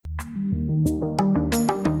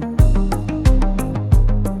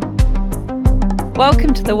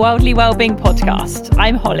Welcome to the Worldly Wellbeing Podcast.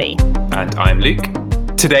 I'm Holly. And I'm Luke.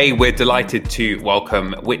 Today, we're delighted to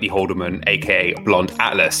welcome Whitney Haldeman, aka Blonde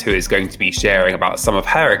Atlas, who is going to be sharing about some of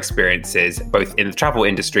her experiences, both in the travel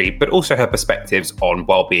industry, but also her perspectives on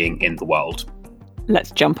wellbeing in the world.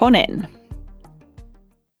 Let's jump on in.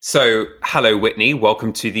 So, hello, Whitney.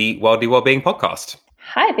 Welcome to the Worldly Wellbeing Podcast.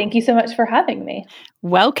 Hi, thank you so much for having me.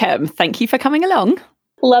 Welcome. Thank you for coming along.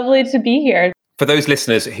 Lovely to be here. For those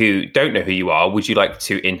listeners who don't know who you are, would you like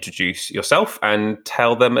to introduce yourself and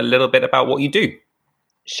tell them a little bit about what you do?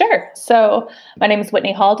 Sure. So my name is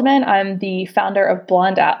Whitney Haldeman. I'm the founder of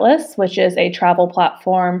Blonde Atlas, which is a travel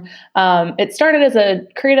platform. It started as a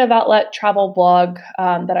creative outlet travel blog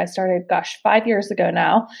that I started, 5 years ago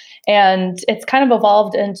now. And it's kind of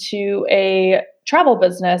evolved into a travel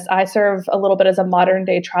business. I serve a little bit as a modern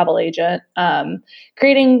day travel agent,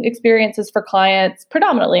 creating experiences for clients,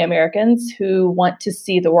 predominantly Americans who want to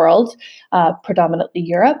see the world, predominantly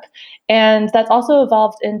Europe. And that's also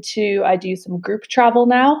evolved into, I do some group travel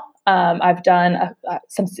now. I've done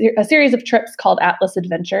a series of trips called Atlas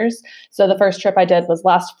Adventures. So the first trip I did was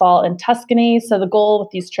last fall in Tuscany. So the goal with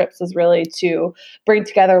these trips is really to bring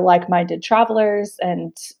together like-minded travelers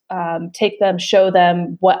and take them, show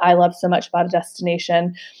them what I love so much about a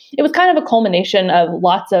destination. It was kind of a culmination of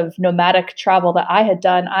lots of nomadic travel that I had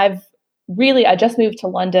done. I just moved to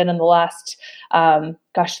London in the last,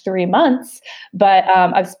 3 months, but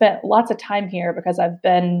I've spent lots of time here because I've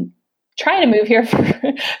been trying to move here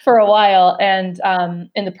for a while, and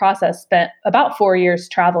in the process spent about 4 years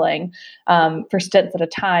traveling for stints at a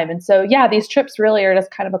time. And so, these trips really are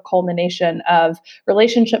just kind of a culmination of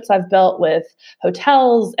relationships I've built with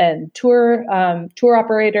hotels and tour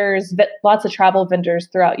operators, lots of travel vendors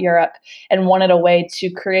throughout Europe, and wanted a way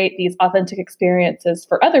to create these authentic experiences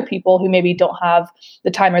for other people who maybe don't have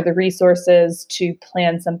the time or the resources to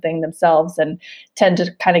plan something themselves and tend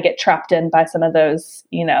to kind of get trapped in by some of those,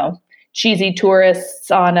 cheesy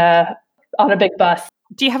tourists on a big bus.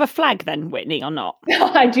 Do you have a flag then, Whitney, or not?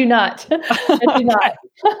 I do not. I do not.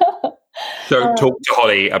 So talk to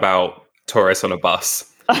Holly about tourists on a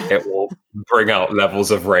bus. It will bring out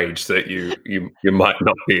levels of rage that you might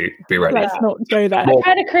not be ready. Let's not go there. I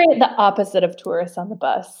try to create the opposite of tourists on the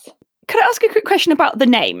bus. Could I ask a quick question about the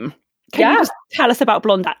name? Can you just tell us about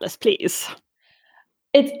Blonde Atlas, please?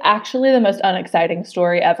 It's actually the most unexciting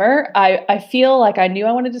story ever. I feel like I knew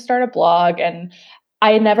I wanted to start a blog, and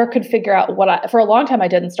I never could figure out for a long time I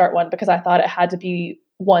didn't start one because I thought it had to be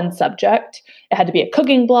one subject. It had to be a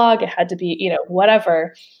cooking blog. It had to be,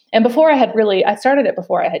 whatever. And I started it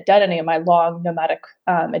before I had done any of my long nomadic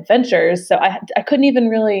adventures. So I couldn't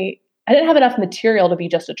even I didn't have enough material to be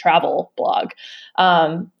just a travel blog.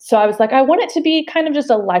 So I was like, I want it to be kind of just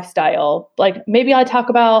a lifestyle. Like maybe I talk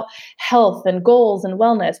about health and goals and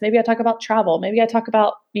wellness. Maybe I talk about travel. Maybe I talk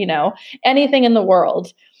about, anything in the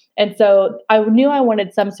world. And so I knew I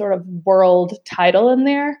wanted some sort of world title in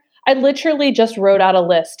there. I literally just wrote out a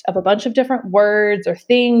list of a bunch of different words or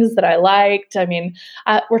things that I liked. I mean,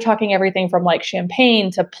 we're talking everything from like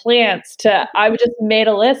champagne to plants I just made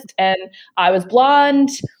a list, and I was blonde.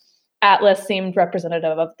 Atlas seemed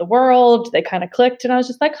representative of the world. They kind of clicked, and I was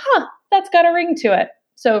just like, that's got a ring to it.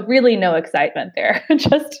 So really no excitement there,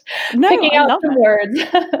 just picking out some words.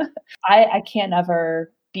 I can't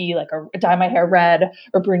ever be like dye my hair red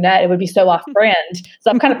or brunette. It would be so off brand. So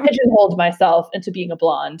I've kind of pigeonholed myself into being a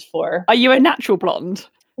blonde Are you a natural blonde?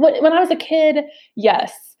 When I was a kid,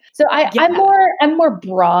 yes. So I'm more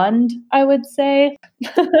blonde, I would say.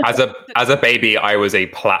 As a baby, I was a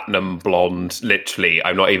platinum blonde. Literally,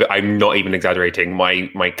 I'm not even exaggerating.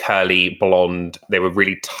 My curly blonde, they were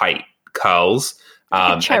really tight curls,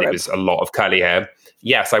 and it was a lot of curly hair.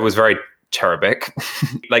 Yes, I was very cherubic.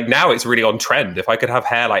 Like now, it's really on trend. If I could have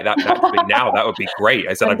hair like that naturally now, that would be great.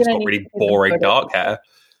 I said I've just got really boring dark hair.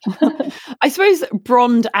 I suppose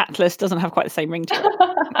Blonde Atlas doesn't have quite the same ring to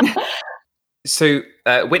it. So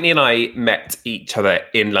Whitney and I met each other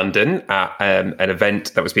in London at an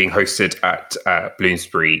event that was being hosted at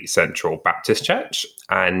Bloomsbury Central Baptist Church.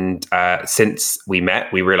 And since we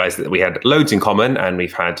met, we realized that we had loads in common, and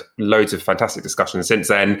we've had loads of fantastic discussions since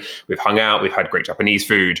then. We've hung out, we've had great Japanese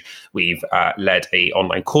food. We've led an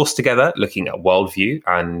online course together looking at worldview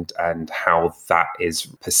and how that is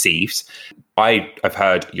perceived. I've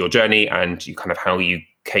heard your journey and how you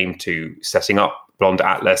came to setting up Blonde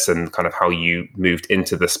Atlas and kind of how you moved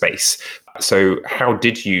into the space. So how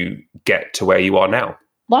did you get to where you are now?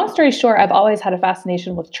 Long story short, I've always had a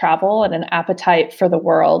fascination with travel and an appetite for the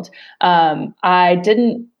world. I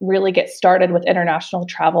didn't really get started with international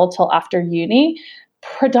travel till after uni.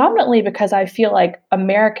 predominantly because I feel like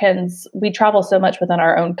Americans, we travel so much within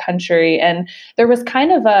our own country. And there was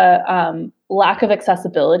kind of a lack of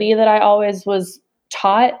accessibility that I always was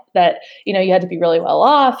taught, that, you had to be really well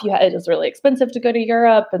off. It was really expensive to go to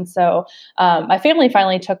Europe. And so my family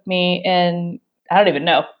finally took me in, I don't even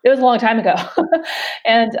know, it was a long time ago.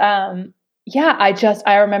 And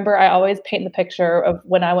I remember I always paint the picture of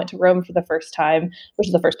when I went to Rome for the first time, which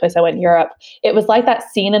is the first place I went in Europe. It was like that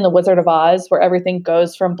scene in The Wizard of Oz where everything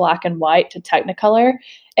goes from black and white to Technicolor.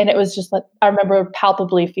 And it was just like, I remember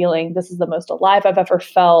palpably feeling this is the most alive I've ever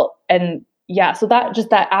felt. And so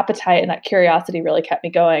that appetite and that curiosity really kept me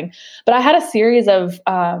going. But I had a series of,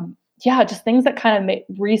 just things that kind of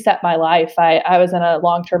reset my life. I was in a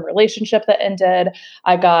long-term relationship that ended.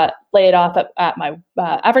 I got laid off at my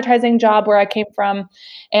advertising job where I came from.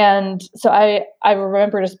 And so I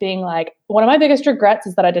remember just being like, one of my biggest regrets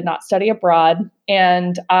is that I did not study abroad,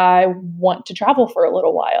 and I want to travel for a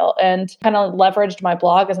little while, and kind of leveraged my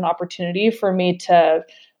blog as an opportunity for me to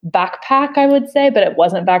backpack, I would say, but it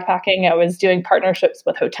wasn't backpacking. I was doing partnerships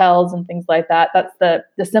with hotels and things like that. That's the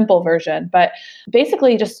simple version. But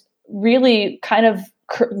basically just really kind of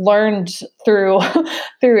learned through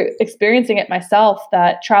experiencing it myself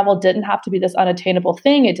that travel didn't have to be this unattainable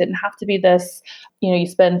thing. It didn't have to be this, you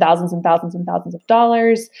spend thousands and thousands and thousands of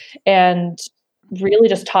dollars, and really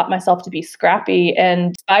just taught myself to be scrappy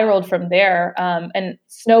and spiraled from there. And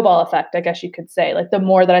snowball effect, I guess you could say. Like the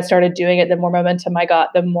more that I started doing it, the more momentum I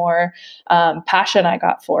got, the more passion I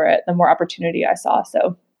got for it, the more opportunity I saw.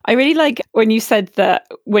 So I really like when you said that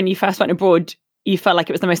when you first went abroad, you felt like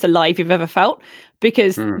it was the most alive you've ever felt,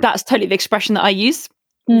 because that's totally the expression that I use.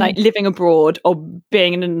 Like living abroad or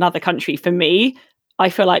being in another country, for me, I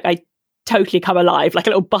feel like I totally come alive, like a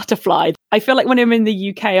little butterfly. I feel like when I'm in the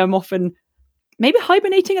UK, I'm often maybe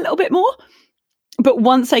hibernating a little bit more. But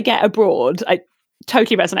once I get abroad, I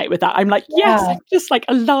totally resonate with that. I'm like, yes, I'm just like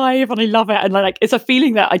alive, and I love it. And like, it's a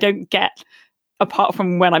feeling that I don't get apart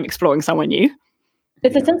from when I'm exploring somewhere new.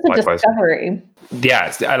 It's a sense of discovery.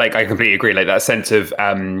 Yeah, I completely agree. Like that sense of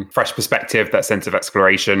fresh perspective, that sense of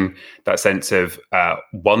exploration, that sense of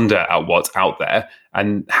wonder at what's out there,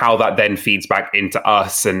 and how that then feeds back into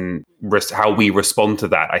us and how we respond to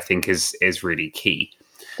that, I think is really key.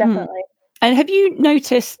 Definitely. And have you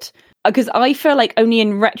noticed, because I feel like only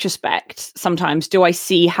in retrospect sometimes do I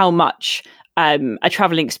see how much a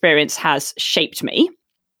traveling experience has shaped me.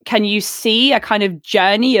 Can you see a kind of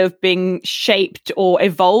journey of being shaped or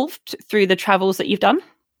evolved through the travels that you've done?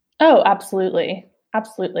 Oh, absolutely.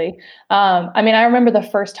 Absolutely. I remember the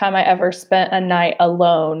first time I ever spent a night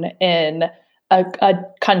alone in a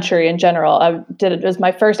country in general. I did a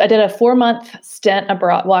 4-month stint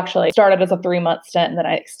abroad. Well, actually, it started as a 3-month stint and then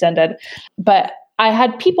I extended. But I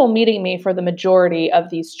had people meeting me for the majority of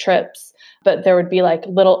these trips. But there would be like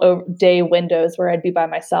little day windows where I'd be by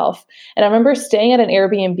myself. And I remember staying at an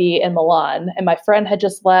Airbnb in Milan, and my friend had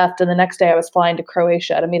just left. And the next day I was flying to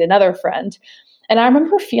Croatia to meet another friend. And I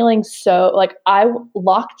remember feeling so like I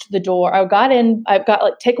locked the door. I got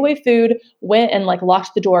like takeaway food, went and like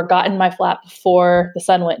locked the door, got in my flat before the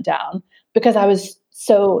sun went down, because I was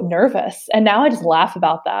so nervous. And now I just laugh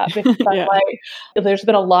about that, because I'm like, there's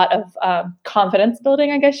been a lot of confidence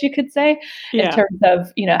building, I guess you could say, in terms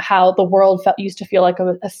of, how the world used to feel like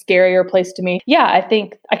a scarier place to me. Yeah, I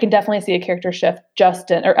think I can definitely see a character shift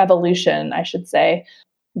or evolution, I should say,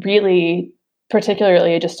 really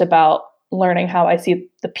particularly just about learning how I see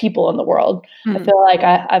the people in the world. I feel like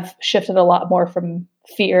I've shifted a lot more from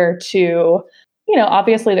fear to,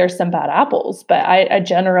 obviously there's some bad apples, but I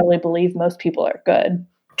generally believe most people are good.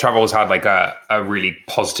 Travel has had like a really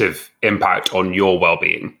positive impact on your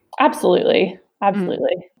well-being. Absolutely.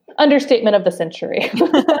 Understatement of the century.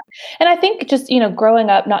 And I think just, growing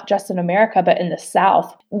up, not just in America, but in the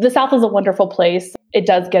South is a wonderful place. It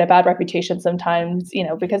does get a bad reputation sometimes,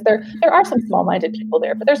 because there are some small-minded people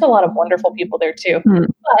there, but there's a lot of wonderful people there too.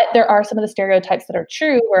 But there are some of the stereotypes that are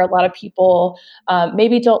true, where a lot of people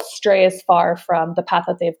maybe don't stray as far from the path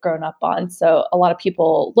that they've grown up on. So a lot of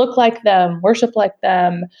people look like them, worship like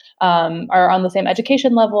them, are on the same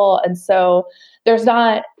education level. And so there's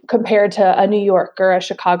not, compared to a New York or a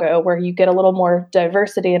Chicago, where you get a little more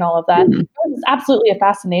diversity and all of that. There's absolutely a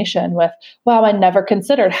fascination with, wow, I never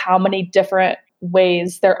considered how many different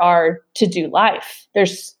ways there are to do life.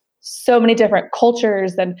 There's so many different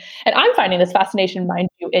cultures, and I'm finding this fascination, mind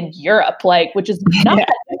you, in Europe, which is not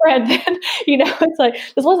that different than, it's like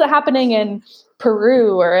this wasn't happening in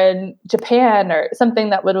Peru or in Japan or something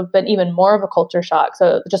that would have been even more of a culture shock.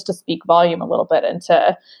 So just to speak volume a little bit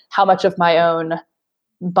into how much of my own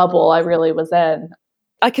bubble I really was in.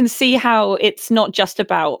 I can see how it's not just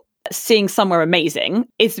about seeing somewhere amazing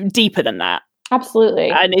is deeper than that. Absolutely.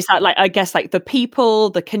 And it's that, like, I guess, like the people,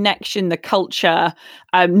 the connection, the culture,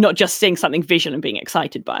 not just seeing something visual and being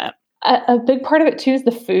excited by it. A big part of it too is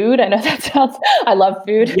the food. I know that sounds, I love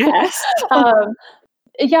food. Yes.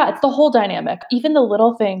 Yeah, it's the whole dynamic. Even the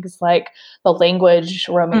little things like the language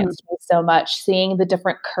romanced me so much, seeing the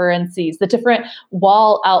different currencies, the different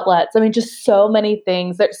wall outlets. I mean, just so many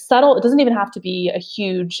things that subtle. It doesn't even have to be a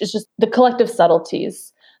huge, it's just the collective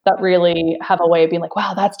subtleties that really have a way of being like,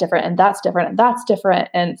 wow, that's different and that's different and that's different.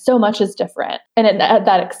 And so much is different. And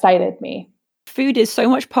that excited me. Food is so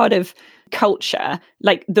much part of culture,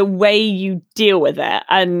 like the way you deal with it.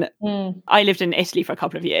 And I lived in Italy for a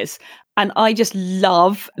couple of years, and I just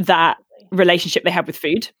love that relationship they have with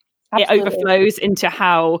food. Absolutely. It overflows into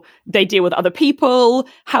how they deal with other people,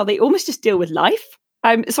 how they almost just deal with life.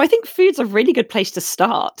 So I think food's a really good place to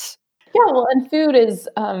start. Yeah, well, and food is,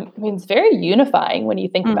 it's very unifying when you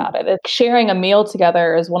think about it. Sharing a meal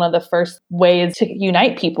together is one of the first ways to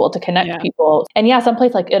unite people, to connect people. And yeah, some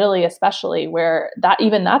place like Italy, especially, where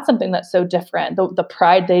that's something that's so different. The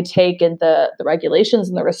pride they take in the regulations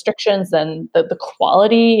and the restrictions and the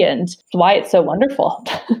quality, and why it's so wonderful.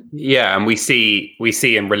 Yeah, and we see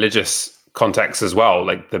in religious contexts as well,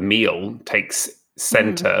 like the meal takes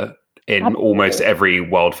center in Absolutely. Almost every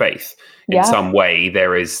world faith. In some way,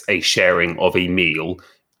 there is a sharing of a meal.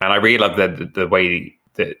 And I really love the way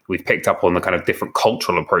that we've picked up on the kind of different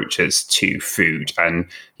cultural approaches to food and,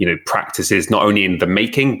 practices, not only in the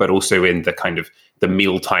making, but also in the kind of the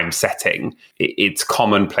mealtime setting. It's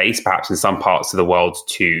commonplace, perhaps in some parts of the world,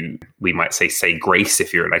 to, we might say grace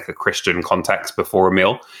if you're like a Christian context before a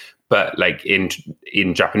meal. But like in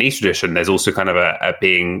Japanese tradition, there's also kind of a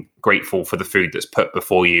being grateful for the food that's put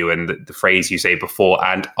before you, and the phrase you say before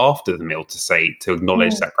and after the meal to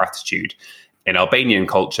acknowledge that gratitude. In Albanian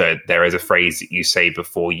culture, there is a phrase that you say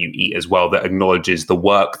before you eat as well that acknowledges the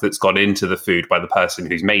work that's gone into the food by the person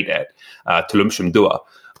who's made it. Tulum Shumdua.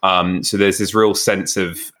 So there's this real sense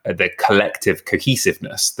of the collective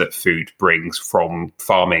cohesiveness that food brings, from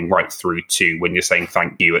farming right through to when you're saying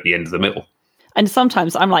thank you at the end of the meal. And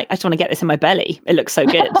sometimes I'm like, I just want to get this in my belly. It looks so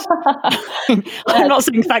good. I'm not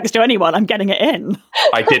saying thanks to anyone. I'm getting it in.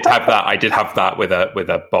 I did have that with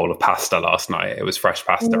a bowl of pasta last night. It was fresh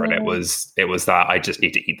pasta, and it was that I just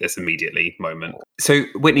need to eat this immediately moment. So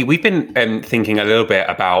Whitney, we've been thinking a little bit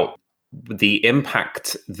about the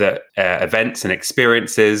impact that events and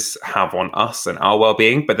experiences have on us and our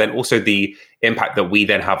well-being, but then also the impact that we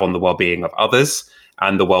then have on the well-being of others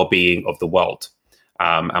and the well-being of the world.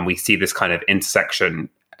 And we see this kind of intersection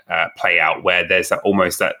play out, where there's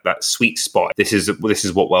almost that sweet spot. This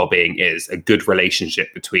is what well-being is: a good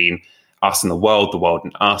relationship between us and the world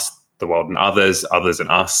and us, the world and others and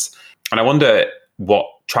us. And I wonder what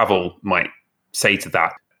travel might say to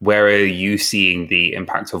that. Where are you seeing the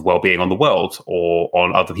impact of well-being on the world or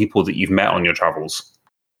on other people that you've met on your travels?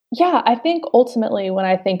 Yeah, I think ultimately when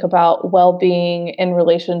I think about well-being in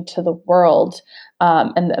relation to the world,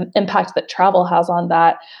 and the impact that travel has on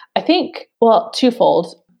that, I think, well,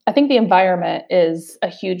 twofold. I think the environment is a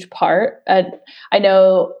huge part. I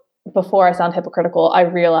know before I sound hypocritical, I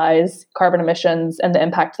realize carbon emissions and the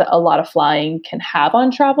impact that a lot of flying can have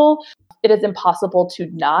on travel. It is impossible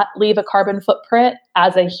to not leave a carbon footprint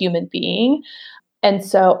as a human being. And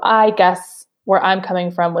so I guess where I'm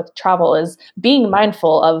coming from with travel is being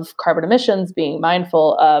mindful of carbon emissions, being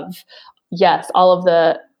mindful of, yes, all of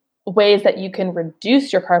the ways that you can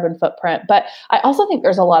reduce your carbon footprint. But I also think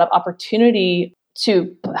there's a lot of opportunity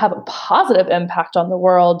to have a positive impact on the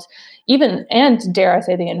world, even, and dare I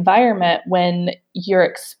say, the environment, when you're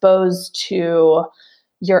exposed to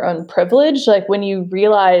your own privilege. Like when you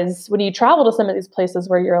travel to some of these places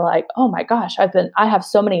where you're like, oh my gosh, I have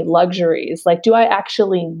so many luxuries. Like, do I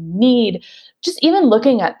actually need, just even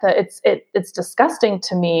looking at it's disgusting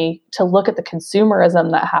to me to look at the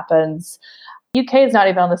consumerism that happens. UK is not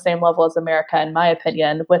even on the same level as America, in my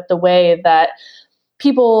opinion, with the way that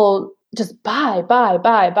people just buy.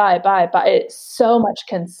 It's so much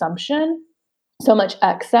consumption, so much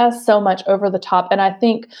excess, so much over the top. And I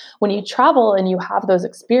think when you travel and you have those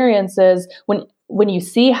experiences, when you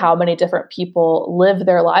see how many different people live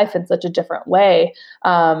their life in such a different way,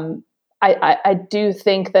 I do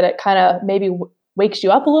think that it kind of maybe wakes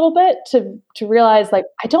you up a little bit to realize, like,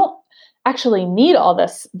 I don't actually need all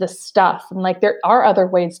this stuff. And like, there are other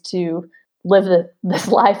ways to live this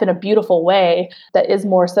life in a beautiful way that is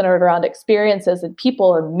more centered around experiences and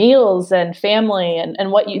people and meals and family and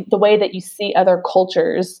the way that you see other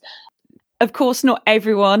cultures. Of course, not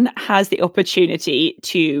everyone has the opportunity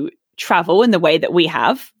to travel in the way that we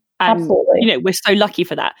have. And, absolutely. We're so lucky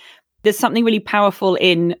for that. There's something really powerful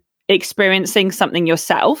in experiencing something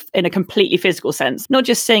yourself in a completely physical sense, not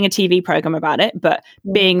just seeing a TV program about it, but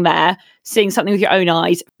being there, seeing something with your own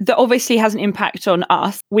eyes that obviously has an impact on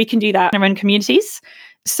us. We can do that in our own communities.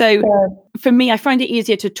 So for me, I find it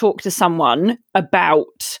easier to talk to someone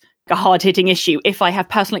about a hard-hitting issue if I have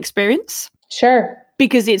personal experience. Sure.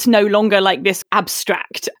 Because it's no longer like this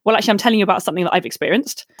abstract, well, actually, I'm telling you about something that I've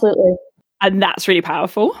experienced. Absolutely. And that's really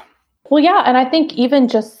powerful. Well, yeah. And I think even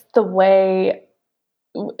just the way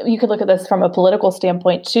you could look at this from a political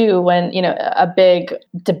standpoint too, when, a big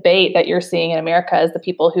debate that you're seeing in America is the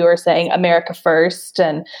people who are saying America first.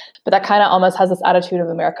 But that kind of almost has this attitude of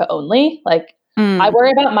America only. Like, I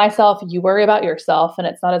worry about myself, you worry about yourself. And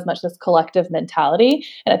it's not as much this collective mentality.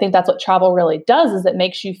 And I think that's what travel really does, is it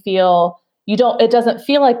makes you feel it doesn't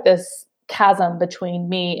feel like this chasm between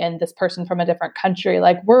me and this person from a different country.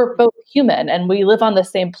 Like, we're both human and we live on the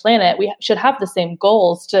same planet. We should have the same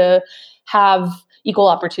goals to have equal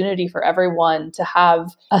opportunity for everyone, to have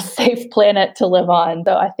a safe planet to live on.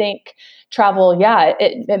 So I think travel,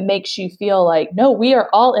 it makes you feel like, no, we are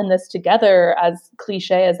all in this together, as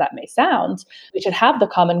cliche as that may sound. We should have the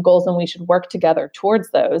common goals and we should work together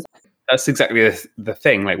towards those. That's exactly the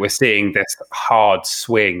thing. Like, we're seeing this hard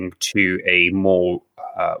swing to a more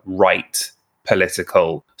right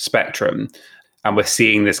political spectrum. And we're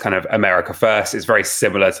seeing this kind of America first. It's very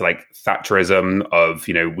similar to like Thatcherism of,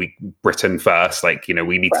 Britain first. Like,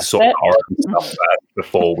 we need to sort our own stuff first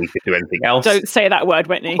before we could do anything else. Don't say that word,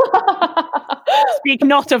 Whitney. Speak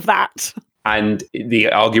not of that. And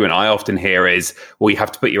the argument I often hear is, well, you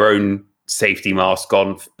have to put your own safety mask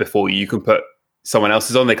on before you can put someone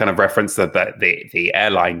else's on. They kind of reference the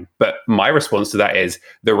airline. But my response to that is,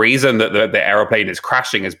 the reason that the airplane is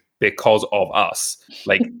crashing is because of us.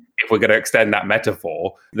 Like, if we're going to extend that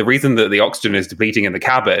metaphor, the reason that the oxygen is depleting in the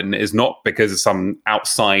cabin is not because of some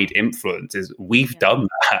outside influence, is we've done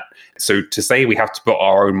that. So to say we have to put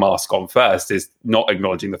our own mask on first is not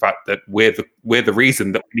acknowledging the fact that we're the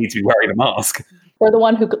reason that we need to be wearing a mask. We're the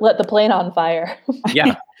one who lit the plane on fire.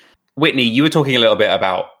 Yeah. Whitney, you were talking a little bit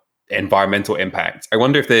about environmental impact. I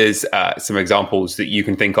wonder if there's some examples that you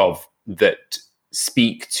can think of that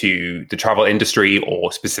speak to the travel industry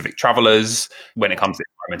or specific travelers when it comes to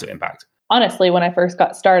environmental impact. Honestly, when I first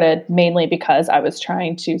got started, mainly because I was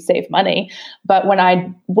trying to save money. But when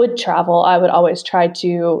I would travel, I would always try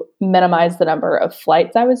to minimize the number of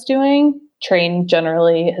flights I was doing. Train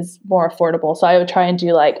generally is more affordable. So I would try and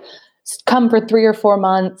do like come for 3 or 4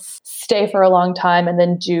 months, stay for a long time, and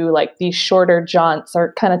then do like these shorter jaunts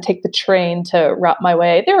or kind of take the train to route my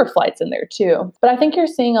way. There were flights in there too. But I think you're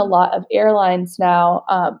seeing a lot of airlines now,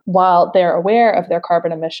 while they're aware of their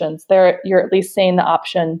carbon emissions, you're at least seeing the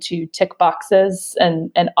option to tick boxes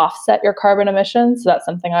and offset your carbon emissions. So that's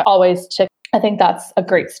something I always tick. I think that's a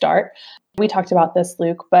great start. We talked about this,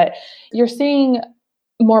 Luke, but you're seeing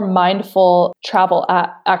more mindful travel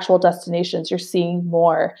at actual destinations. You're seeing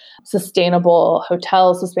more sustainable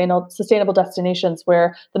hotels, sustainable destinations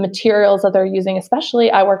where the materials that they're using,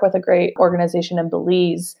 especially I work with a great organization in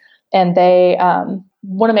Belize, and they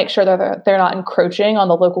want to make sure that they're not encroaching on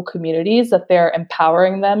the local communities, that they're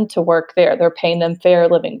empowering them to work there. They're paying them fair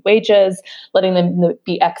living wages, letting them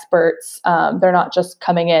be experts. They're not just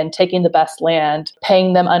coming in, taking the best land,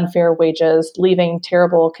 paying them unfair wages, leaving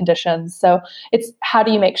terrible conditions. So it's how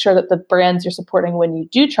do you make sure that the brands you're supporting when you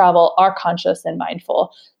do travel are conscious and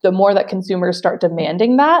mindful? The more that consumers start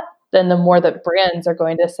demanding that, then the more that brands are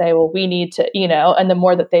going to say, well, we need to, and the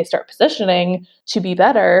more that they start positioning to be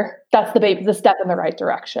better, that's the step in the right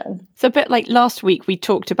direction. So a bit like last week, we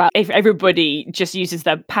talked about if everybody just uses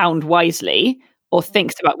their pound wisely or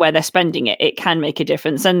thinks about where they're spending it, it can make a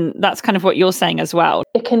difference. And that's kind of what you're saying as well.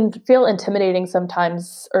 It can feel intimidating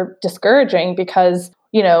sometimes or discouraging because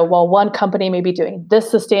while one company may be doing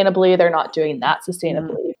this sustainably, they're not doing that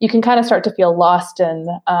sustainably. You can kind of start to feel lost in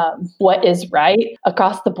what is right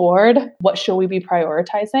across the board. What should we be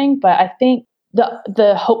prioritizing? But I think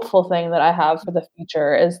the hopeful thing that I have for the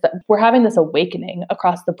future is that we're having this awakening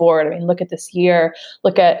across the board. I mean, look at this year.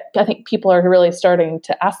 I think people are really starting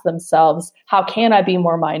to ask themselves, how can I be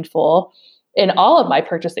more mindful in all of my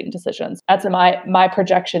purchasing decisions? That's my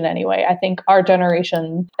projection anyway. I think our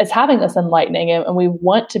generation is having this enlightening and we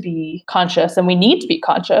want to be conscious and we need to be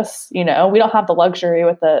conscious. We don't have the luxury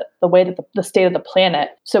with the way that the state of the planet.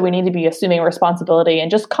 So we need to be assuming responsibility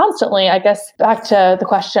and just constantly, I guess, back to the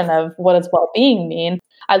question of what does well-being mean?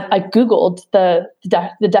 I Googled the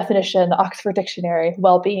definition, the Oxford Dictionary,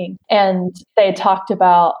 well-being, and they talked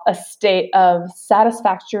about a state of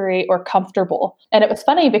satisfactory or comfortable. And it was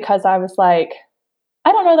funny because I was like,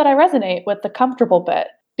 I don't know that I resonate with the comfortable bit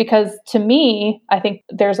Because to me, I think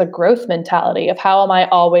there's a growth mentality of how am I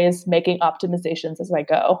always making optimizations as I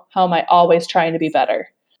go? How am I always trying to be better?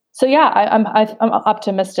 So yeah, I'm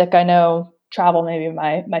optimistic. I know travel may be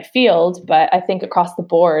my field, but I think across the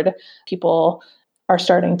board, people are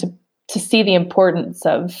starting to see the importance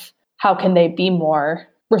of how can they be more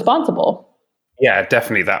responsible. Yeah,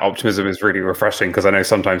 definitely. That optimism is really refreshing, because I know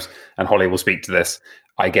sometimes, and Holly will speak to this,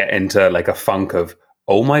 I get into like a funk of,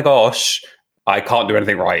 oh my gosh, I can't do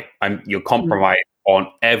anything right. You're compromised on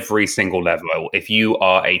every single level. If you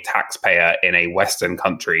are a taxpayer in a Western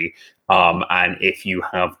country, and if you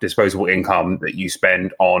have disposable income that you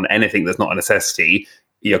spend on anything that's not a necessity,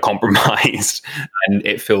 you're compromised. And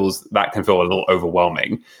that can feel a little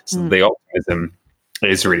overwhelming. So the optimism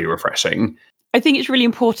is really refreshing. I think it's really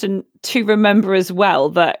important to remember as well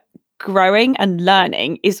that growing and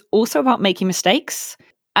learning is also about making mistakes.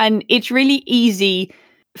 And it's really easy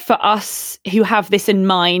for us who have this in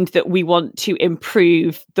mind that we want to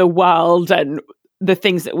improve the world and the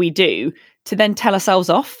things that we do to then tell ourselves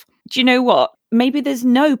off. Do you know what? Maybe there's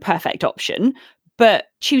no perfect option, but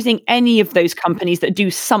choosing any of those companies that do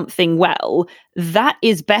something well, that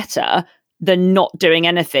is better than not doing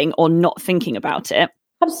anything or not thinking about it.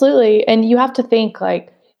 Absolutely. And you have to think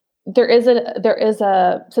like there is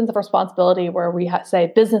a sense of responsibility where we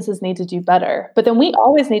say businesses need to do better, but then we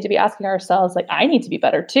always need to be asking ourselves, like, I need to be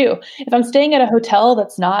better too. If I'm staying at a hotel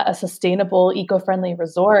that's not a sustainable, eco-friendly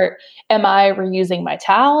resort, am I reusing my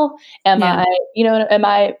towel? Am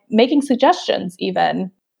I making suggestions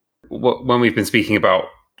even? When we've been speaking about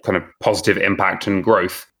kind of positive impact and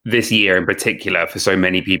growth, this year in particular, for so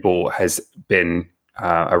many people, has been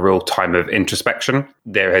a real time of introspection.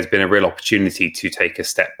 There has been a real opportunity to take a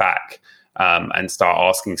step back and start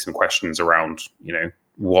asking some questions around,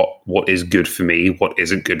 what is good for me? What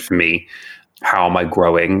isn't good for me? How am I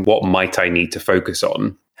growing? What might I need to focus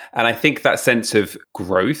on? And I think that sense of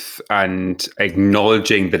growth and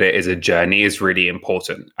acknowledging that it is a journey is really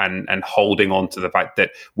important, and holding on to the fact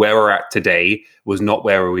that where we're at today was not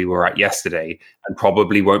where we were at yesterday and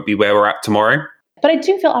probably won't be where we're at tomorrow. But I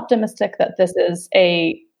do feel optimistic that this is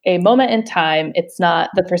a moment in time. It's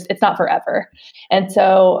not forever. And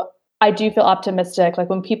so I do feel optimistic. Like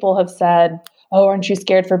when people have said, oh, aren't you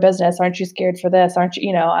scared for business? Aren't you scared for this? Aren't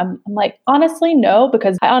you, I'm like, honestly, no,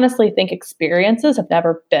 because I honestly think experiences have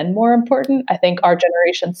never been more important. I think our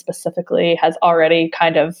generation specifically has already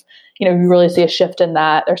kind of, we really see a shift in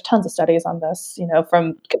that. There's tons of studies on this,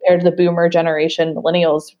 from compared to the boomer generation,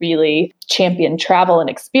 millennials really champion travel and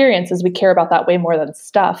experiences. We care about that way more than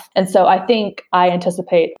stuff. And so I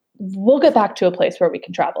anticipate we'll get back to a place where we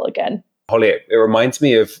can travel again. Holly, it reminds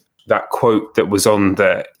me of that quote that was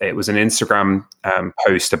it was an Instagram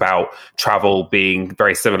post about travel being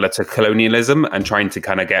very similar to colonialism and trying to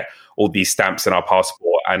kind of get all these stamps in our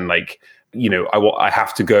passport and like, I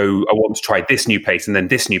have to go, I want to try this new place and then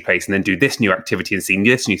this new place and then do this new activity and see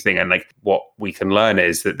this new thing. And like what we can learn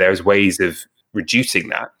is that there's ways of reducing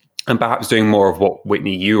that. And perhaps doing more of what,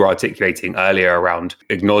 Whitney, you were articulating earlier around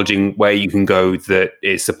acknowledging where you can go that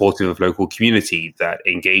is supportive of local community, that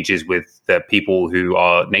engages with the people who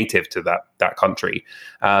are native to that country,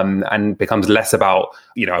 and becomes less about,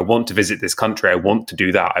 I want to visit this country, I want to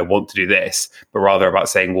do that, I want to do this, but rather about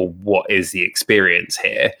saying, well, what is the experience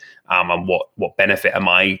here, and what benefit am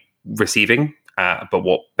I receiving, but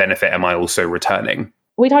what benefit am I also returning?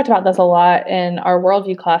 We talked about this a lot in our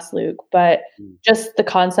worldview class, Luke, but just the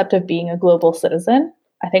concept of being a global citizen,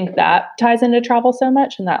 I think that ties into travel so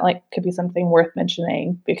much, and that could be something worth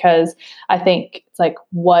mentioning, because I think it's like,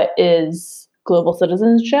 what is global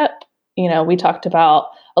citizenship? We talked about,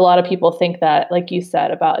 a lot of people think that, like you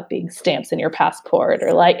said, about it being stamps in your passport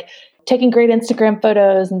or like taking great Instagram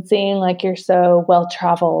photos and seeing like you're so well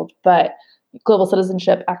traveled, but global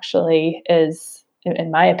citizenship actually is,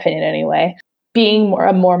 in my opinion anyway, being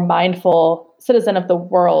a more mindful citizen of the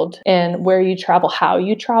world and where you travel, how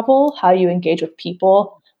you engage with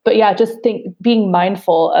people. But yeah, just being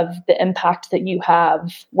mindful of the impact that you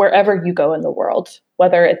have wherever you go in the world,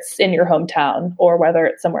 whether it's in your hometown or whether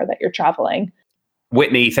it's somewhere that you're traveling.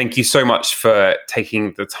 Whitney, thank you so much for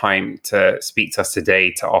taking the time to speak to us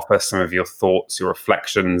today, to offer some of your thoughts, your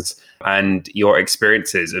reflections, and your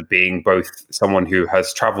experiences of being both someone who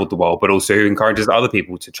has traveled the world, but also who encourages other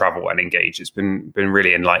people to travel and engage. It's been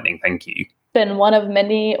really enlightening. Thank you. It's been one of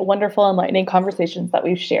many wonderful, enlightening conversations that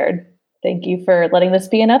we've shared. Thank you for letting this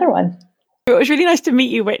be another one. It was really nice to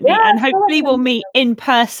meet you, Whitney, and hopefully we'll meet in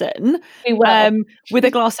person with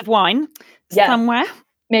a glass of wine somewhere.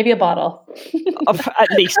 Maybe a bottle. Of at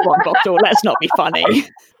least one bottle. Let's not be funny.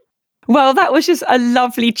 Well, that was just a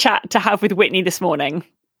lovely chat to have with Whitney this morning.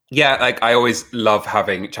 Yeah, like I always love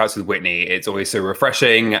having chats with Whitney. It's always so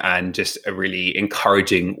refreshing and just a really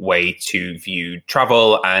encouraging way to view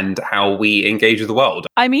travel and how we engage with the world.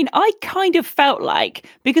 I mean, I kind of felt like,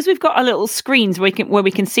 because we've got our little screens where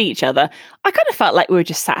we can see each other, I kind of felt like we were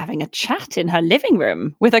just sat having a chat in her living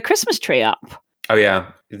room with her Christmas tree up. Oh,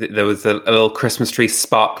 yeah. There was a little Christmas tree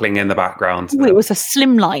sparkling in the background. Ooh, it was a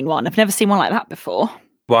slimline one. I've never seen one like that before.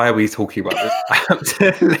 Why are we talking about this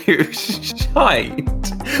absolute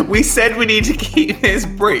shite? We said we need to keep this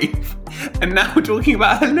brief, and now we're talking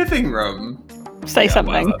about her living room. Say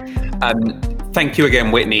something. Thank you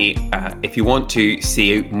again, Whitney. If you want to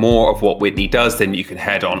see more of what Whitney does, then you can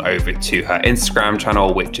head on over to her Instagram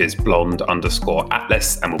channel, which is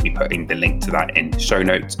blonde_atlas, and we'll be putting the link to that in the show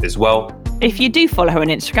notes as well. If you do follow her on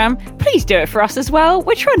Instagram, please do it for us as well.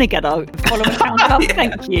 We're trying to get our follower count up. Yeah.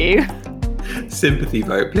 Thank you. Sympathy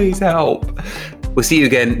vote, please help. We'll see you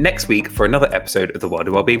again next week for another episode of the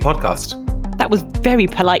Wider Wellbeing Podcast. That was very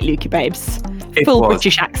polite, Lukey Babes. Full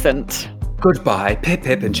British accent. Goodbye, pip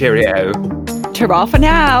pip and cheerio. Ta-ra for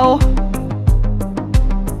now.